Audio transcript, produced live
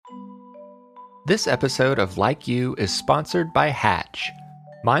This episode of Like You is sponsored by Hatch.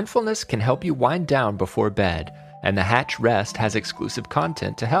 Mindfulness can help you wind down before bed, and the Hatch Rest has exclusive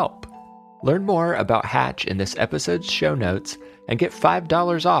content to help. Learn more about Hatch in this episode's show notes and get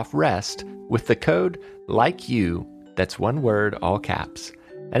 $5 off Rest with the code LIKEYOU, that's one word, all caps.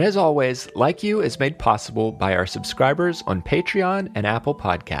 And as always, Like You is made possible by our subscribers on Patreon and Apple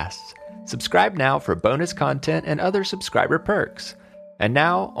Podcasts. Subscribe now for bonus content and other subscriber perks. And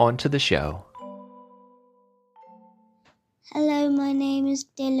now, on to the show. Hello, my name is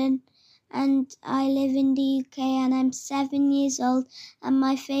Dylan and I live in the UK and I'm 7 years old, and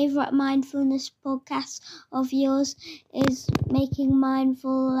my favourite mindfulness podcast of yours is Making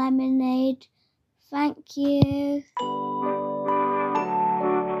Mindful Lemonade. Thank you.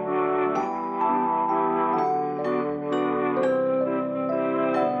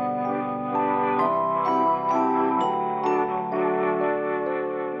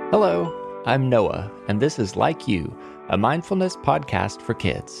 Hello, I'm Noah, and this is Like You, a mindfulness podcast for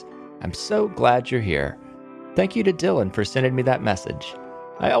kids. I'm so glad you're here. Thank you to Dylan for sending me that message.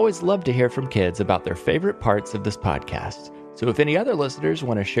 I always love to hear from kids about their favorite parts of this podcast. So if any other listeners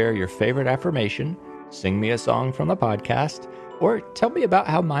want to share your favorite affirmation, sing me a song from the podcast, or tell me about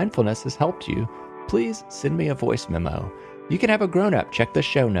how mindfulness has helped you, please send me a voice memo. You can have a grown-up check the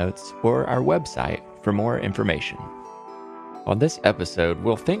show notes or our website for more information. On this episode,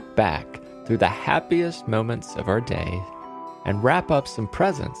 we'll think back through the happiest moments of our day and wrap up some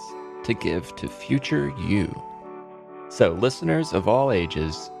presents to give to future you. So, listeners of all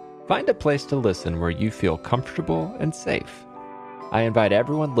ages, find a place to listen where you feel comfortable and safe. I invite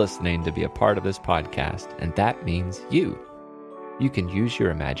everyone listening to be a part of this podcast, and that means you. You can use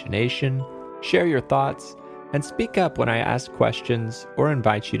your imagination, share your thoughts, and speak up when I ask questions or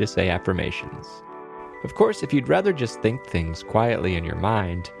invite you to say affirmations. Of course, if you'd rather just think things quietly in your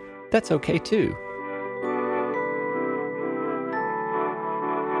mind, that's okay too.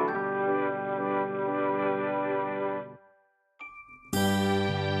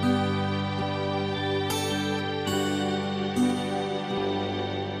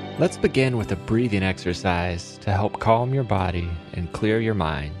 Let's begin with a breathing exercise to help calm your body and clear your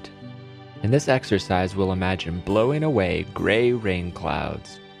mind. In this exercise, we'll imagine blowing away gray rain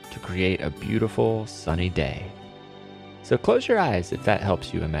clouds to create a beautiful sunny day. So close your eyes if that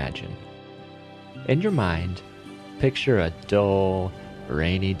helps you imagine. In your mind, picture a dull,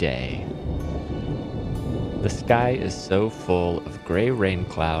 rainy day. The sky is so full of gray rain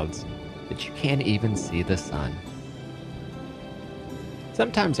clouds that you can't even see the sun.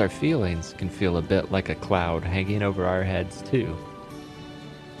 Sometimes our feelings can feel a bit like a cloud hanging over our heads too.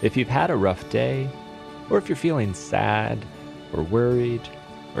 If you've had a rough day, or if you're feeling sad, or worried,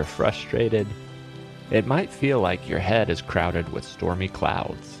 or frustrated, it might feel like your head is crowded with stormy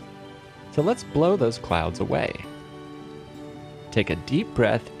clouds. So let's blow those clouds away. Take a deep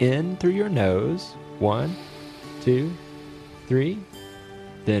breath in through your nose. 1, 2, 3.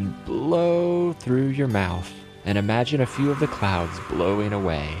 Then blow through your mouth and imagine a few of the clouds blowing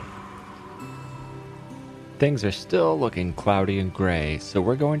away. Things are still looking cloudy and gray, so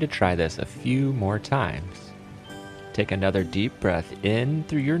we're going to try this a few more times. Take another deep breath in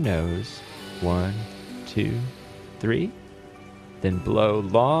through your nose. 1, 2, 3. Then blow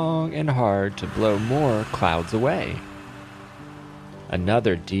long and hard to blow more clouds away.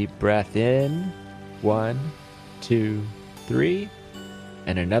 Another deep breath in. 1, 2, 3.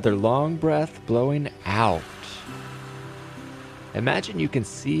 And another long breath blowing out. Imagine you can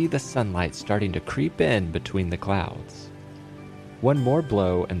see the sunlight starting to creep in between the clouds. One more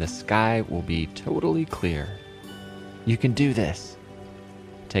blow and the sky will be totally clear. You can do this.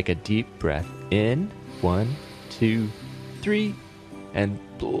 Take a deep breath in. 1, 2, 3. And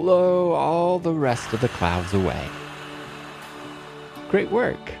blow all the rest of the clouds away. Great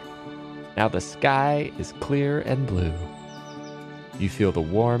work. Now the sky is clear and blue. You feel the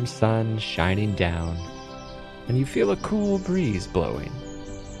warm sun shining down, and you feel a cool breeze blowing.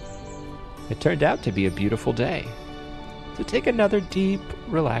 It turned out to be a beautiful day. So take another deep,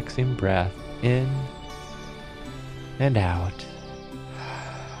 relaxing breath in and out.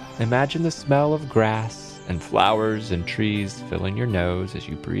 Imagine the smell of grass and flowers and trees filling your nose as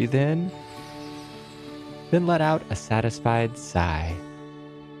you breathe in. Then let out a satisfied sigh.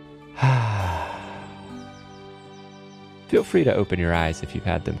 Feel free to open your eyes if you've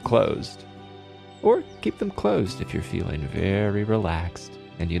had them closed, or keep them closed if you're feeling very relaxed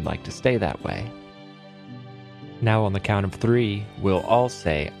and you'd like to stay that way. Now on the count of 3, we'll all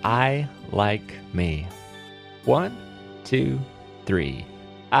say, I like me. 1, 2, 3.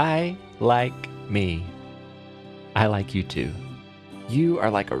 I like me. I like you too. You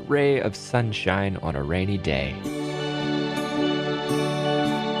are like a ray of sunshine on a rainy day.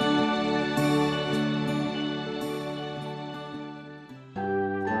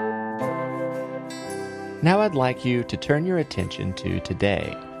 Now I'd like you to turn your attention to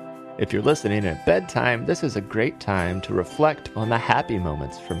today. If you're listening at bedtime, this is a great time to reflect on the happy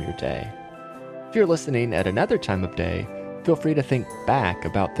moments from your day. If you're listening at another time of day, feel free to think back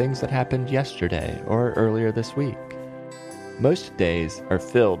about things that happened yesterday or earlier this week. Most days are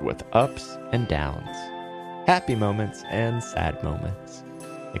filled with ups and downs, happy moments and sad moments,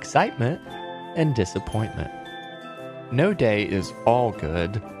 excitement and disappointment. No day is all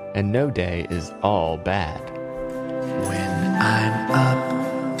good, and no day is all bad. When I'm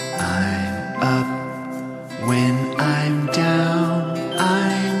up, I'm up. When I'm down,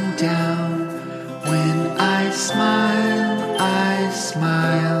 I'm down. When I smile.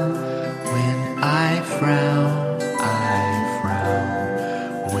 When I frown, I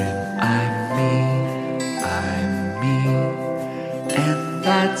frown. When I'm me. And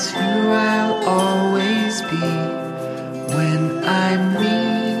that's who I'll always be. When I'm me.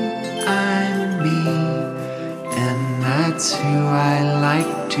 And that's who I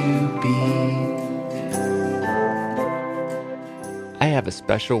like to be. I have a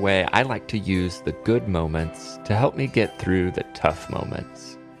special way I like to use the good moments to help me get through the tough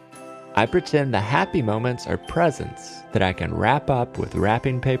moments. I pretend the happy moments are presents that I can wrap up with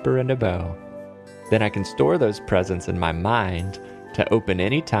wrapping paper and a bow. Then I can store those presents in my mind to open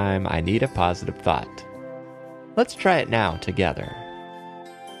any time I need a positive thought. Let's try it now together.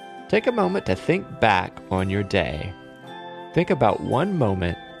 Take a moment to think back on your day. Think about one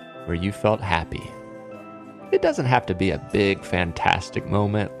moment where you felt happy. It doesn't have to be a big, fantastic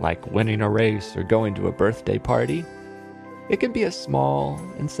moment like winning a race or going to a birthday party. It can be a small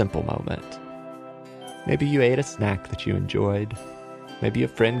and simple moment. Maybe you ate a snack that you enjoyed. Maybe a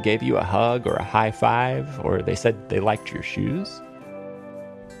friend gave you a hug or a high five, or they said they liked your shoes.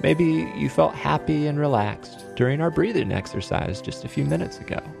 Maybe you felt happy and relaxed during our breathing exercise just a few minutes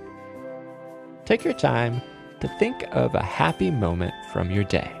ago. Take your time to think of a happy moment from your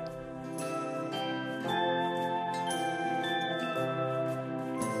day.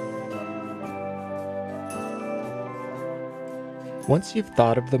 Once you've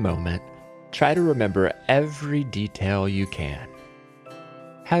thought of the moment, try to remember every detail you can.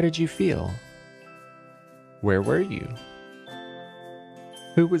 How did you feel? Where were you?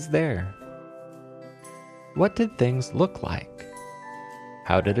 Who was there? What did things look like?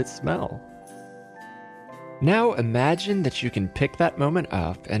 How did it smell? Now imagine that you can pick that moment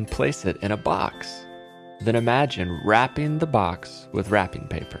up and place it in a box. Then imagine wrapping the box with wrapping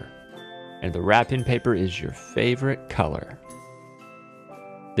paper. And the wrapping paper is your favorite color.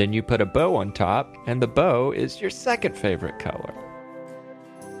 Then you put a bow on top, and the bow is your second favorite color.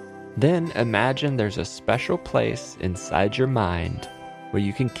 Then imagine there's a special place inside your mind where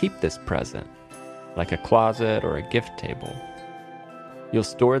you can keep this present, like a closet or a gift table. You'll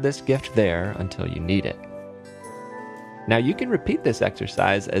store this gift there until you need it. Now you can repeat this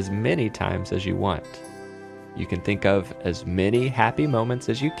exercise as many times as you want. You can think of as many happy moments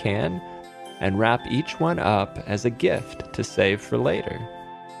as you can and wrap each one up as a gift to save for later.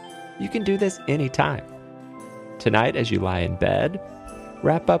 You can do this anytime. Tonight as you lie in bed,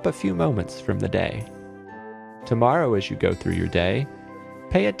 wrap up a few moments from the day. Tomorrow as you go through your day,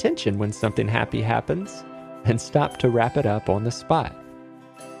 pay attention when something happy happens and stop to wrap it up on the spot.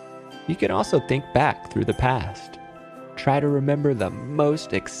 You can also think back through the past. Try to remember the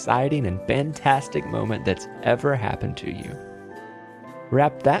most exciting and fantastic moment that's ever happened to you.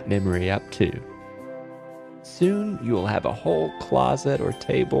 Wrap that memory up too. Soon you will have a whole closet or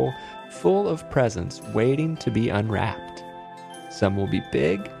table full of presents waiting to be unwrapped. Some will be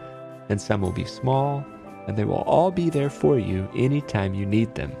big and some will be small, and they will all be there for you anytime you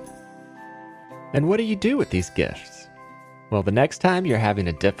need them. And what do you do with these gifts? Well, the next time you're having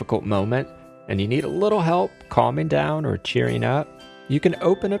a difficult moment and you need a little help calming down or cheering up, you can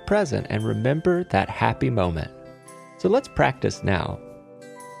open a present and remember that happy moment. So let's practice now.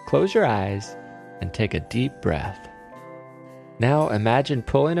 Close your eyes and take a deep breath. Now imagine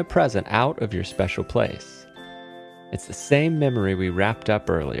pulling a present out of your special place. It's the same memory we wrapped up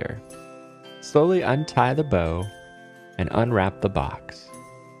earlier. Slowly untie the bow and unwrap the box.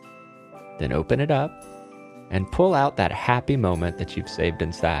 Then open it up and pull out that happy moment that you've saved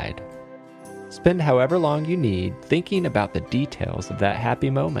inside. Spend however long you need thinking about the details of that happy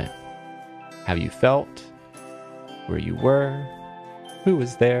moment. How you felt, where you were, who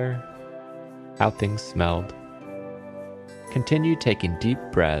was there, how things smelled. Continue taking deep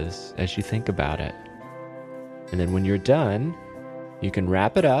breaths as you think about it. And then when you're done, You can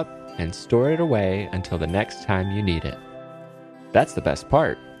wrap it up and store it away until the next time you need it. That's the best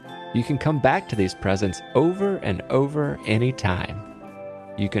part. You can come back to these presents over and over anytime.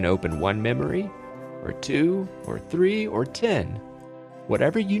 You can open one memory, or 2, or 3, or 10.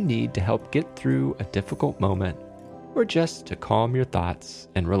 Whatever you need to help get through a difficult moment, or just to calm your thoughts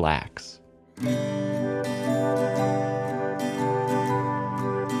and relax.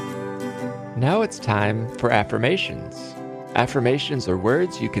 Now it's time for affirmations. Affirmations are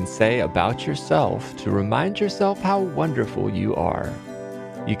words you can say about yourself to remind yourself how wonderful you are.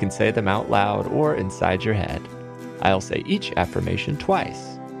 You can say them out loud or inside your head. I'll say each affirmation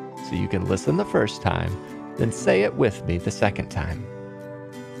twice, so you can listen the first time, then say it with me the second time.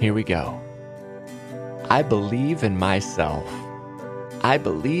 Here we go. I believe in myself. I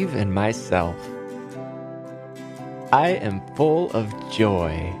believe in myself. I am full of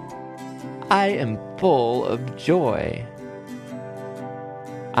joy. I am full of joy.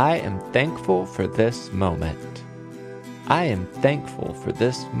 I am thankful for this moment. I am thankful for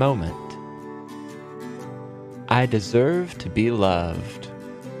this moment. I deserve to be loved.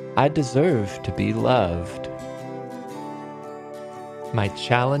 I deserve to be loved. My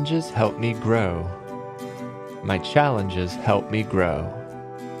challenges help me grow. My challenges help me grow.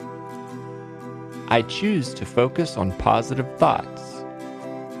 I choose to focus on positive thoughts.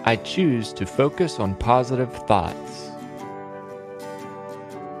 I choose to focus on positive thoughts.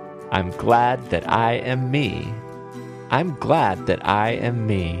 I'm glad that I am me. I'm glad that I am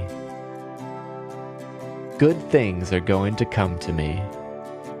me. Good things are going to come to me.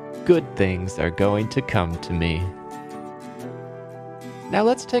 Good things are going to come to me. Now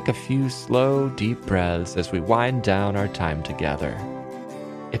let's take a few slow, deep breaths as we wind down our time together.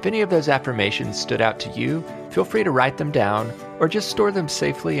 If any of those affirmations stood out to you, feel free to write them down or just store them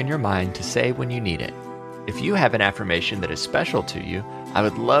safely in your mind to say when you need it. If you have an affirmation that is special to you, I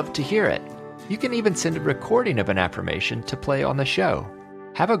would love to hear it. You can even send a recording of an affirmation to play on the show.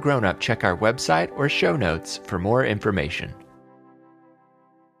 Have a grown-up check our website or show notes for more information.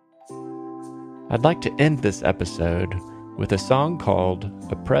 I'd like to end this episode with a song called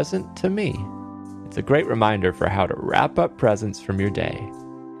A Present to Me. It's a great reminder for how to wrap up presents from your day.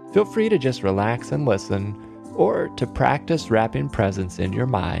 Feel free to just relax and listen, or to practice wrapping presents in your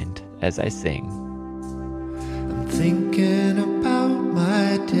mind as I sing. I'm thinking about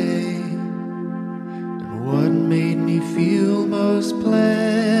my day and what made me feel most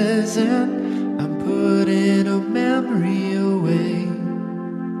pleasant. I'm putting a memory away.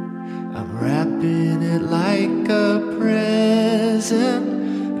 I'm wrapping it like a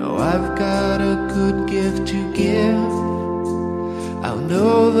present. Oh, I've got a good gift to give. I'll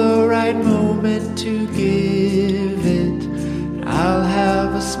know the right moment to give it. I'll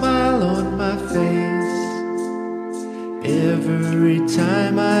have a smile on my face every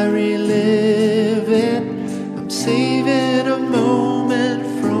time I relive it. I'm saving a moment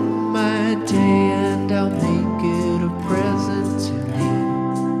from my day, and I'll make it a present to me.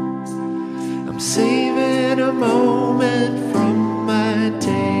 I'm saving a moment from my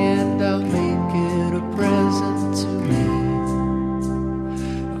day, and I'll make it a present to me.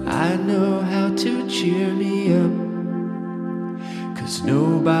 I know how to cheer me up, 'cause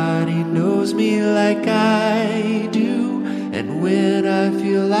nobody knows me like I do. And when I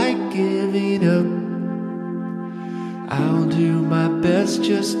feel like giving up, I'll do my best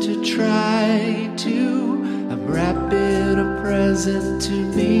just to try to. I'm wrapping a present to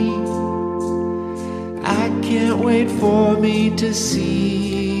me. I can't wait for me to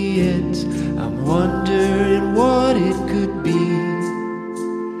see it. I'm wondering what it could be.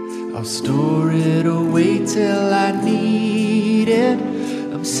 I'll store it away till I need it.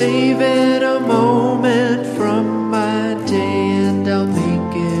 I'm saving a moment from my day, and I'll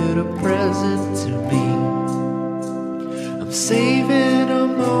make it a present to me. I'm saving a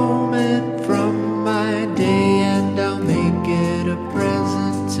moment from my day, and I'll make it a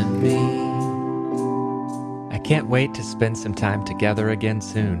present to me. I can't wait to spend some time together again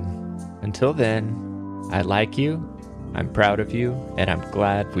soon. Until then, I like you, I'm proud of you, and I'm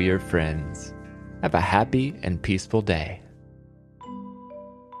glad we are friends. Have a happy and peaceful day.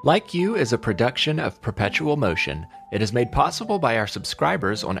 Like You is a production of Perpetual Motion. It is made possible by our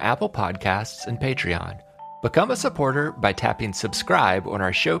subscribers on Apple Podcasts and Patreon. Become a supporter by tapping subscribe on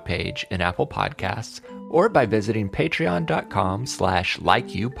our show page in Apple Podcasts or by visiting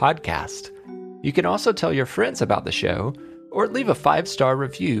patreon.com/likeyoupodcast. You can also tell your friends about the show or leave a 5-star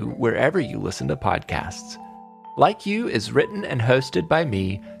review wherever you listen to podcasts. Like You is written and hosted by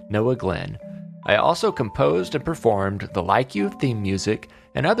me, Noah Glenn. I also composed and performed the Like You theme music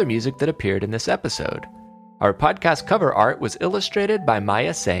and other music that appeared in this episode. Our podcast cover art was illustrated by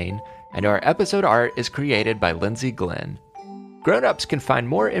Maya Sane, and our episode art is created by Lindsay Glenn. Grown-ups can find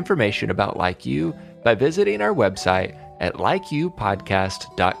more information about Like You by visiting our website at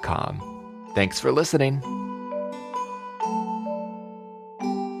likeyoupodcast.com. Thanks for listening.